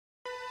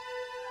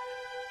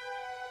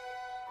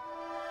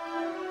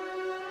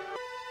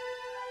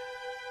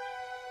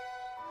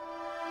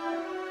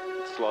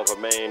Slava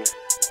main,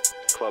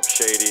 Club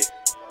Shady,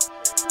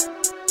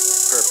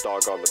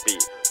 PurpDogg on the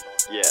beat.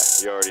 Yeah,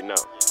 you already know.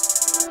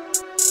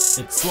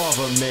 It's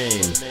Slava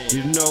main,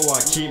 you know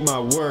I keep my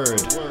word.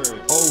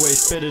 Always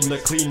spitting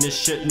the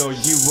cleanest shit, no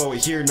you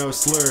won't hear no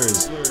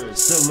slurs.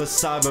 Still a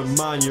cyber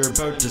mind, you're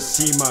about to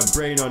see my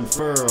brain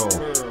unfurl.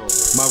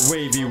 My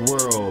wavy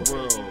world,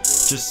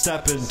 just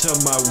step into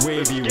my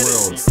wavy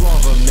world.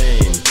 Slava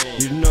main,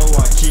 you know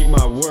I keep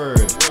my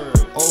word.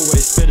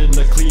 Always spitting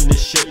the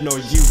cleanest shit, no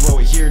you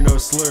won't hear no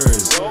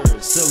slurs.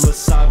 Still a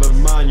cyber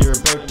mind, you're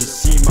about to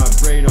see my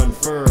brain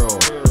unfurl.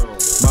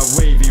 My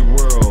wavy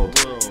world,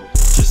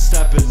 just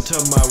step into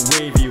my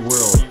wavy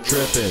world.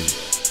 Tripping,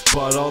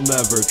 but I'll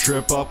never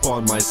trip up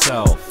on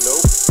myself.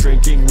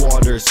 Drinking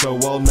water so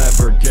I'll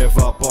never give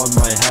up on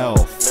my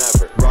health.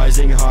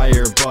 Rising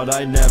higher but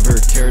I never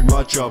cared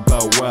much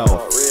about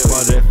wealth.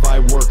 But if I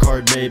work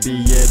hard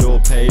maybe it'll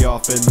pay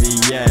off in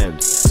the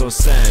end. So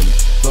send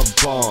the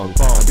bong,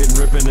 I've been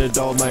ripping it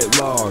all night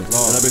long,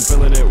 and I've been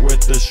filling it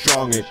with the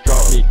strong. It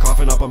got me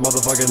coughing up a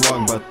motherfucking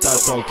lung, but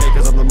that's okay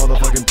cause I'm the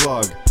motherfucking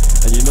plug.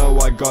 And you know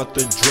I got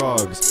the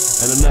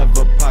drugs, and I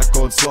never pack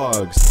old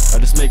slugs. I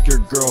just make your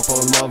girl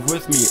fall in love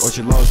with me, or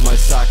she loves my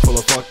sack full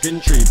of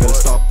fucking tree. Better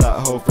stop that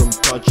hoe from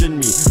touching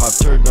me. I've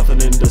turned nothing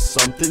into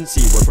something,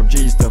 see. Went from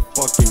G's to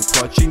fucking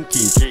clutching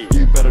keys.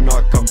 You better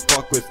not come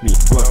fuck with me.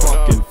 We're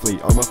fucking fleet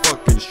on my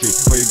fucking street,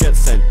 or you get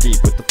sent deep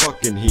with the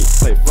fucking heat.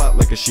 Play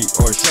flat like a sheet,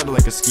 or shed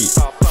like a skeet.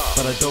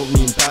 But I don't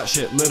mean that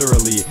shit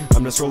literally.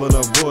 I'm just rolling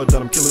up wood that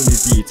I'm killing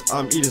these beats.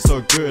 I'm eating so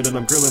good and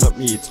I'm grilling up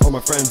meats. All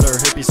my friends are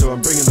hippies so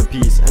I'm bringing the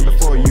peace. And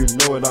before you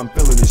know it I'm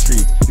filling the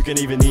streets. You can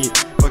even eat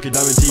fucking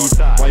diamond teeth.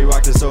 Why you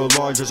acting so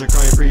large as you're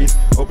crying breathe?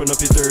 Open up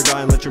your third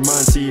eye and let your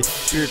mind see.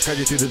 Spirits guide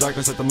you through the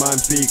darkness, let the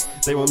mind speak.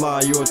 They won't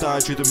lie, you won't die,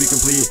 truth will be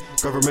complete.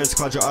 Governments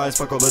cloud your eyes,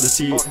 fuck all the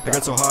deceit. I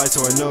got so high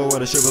so I know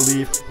what I should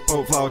believe.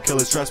 Pope flower kill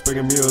stress,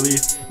 bringing me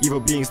relief.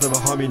 Evil beings never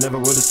harm me, never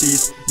would have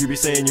ceased. You be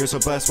saying you're so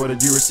blessed, what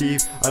did you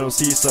receive? I don't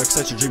see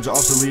success, your dreams are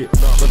obsolete.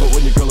 Love it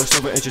when your girl looks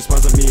over and she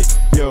smiles at me.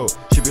 Yo,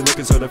 she be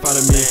looking so defiant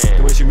at me.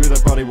 The way she moved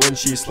that body when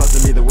she slapped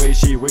at me, the way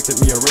she winked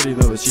at me, I already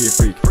know that she a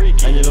freak.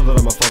 And you know that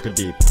I'm a fucker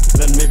deep.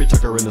 Then maybe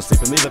tuck her in to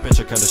sleep and leave that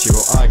picture kinda she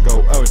will. I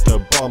go out to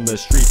bomb the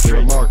streets.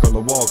 Leave a mark on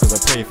the wall cause I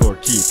pay for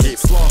keep.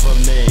 Slava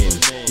main,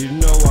 you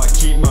know I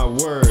keep my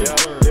word.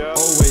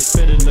 Always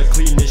spitting the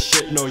cleanest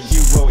shit, no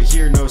you won't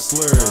hear no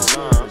slurs.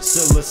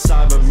 Still a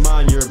cyber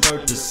mind, you're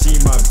about to see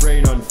my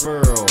brain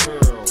unfurl.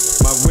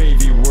 My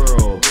wavy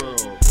world,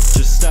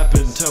 just step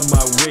into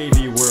my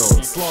wavy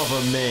world.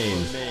 Slava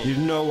main, you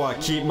know I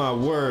keep my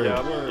word.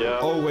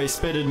 Always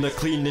spitting the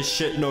cleanest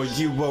shit, no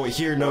you won't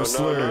hear no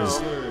slurs.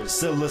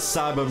 Still a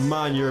cyber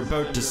mind, you're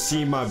about to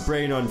see my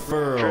brain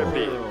unfurl.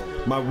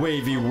 My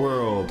wavy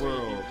world,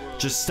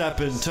 just step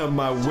into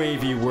my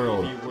wavy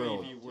world.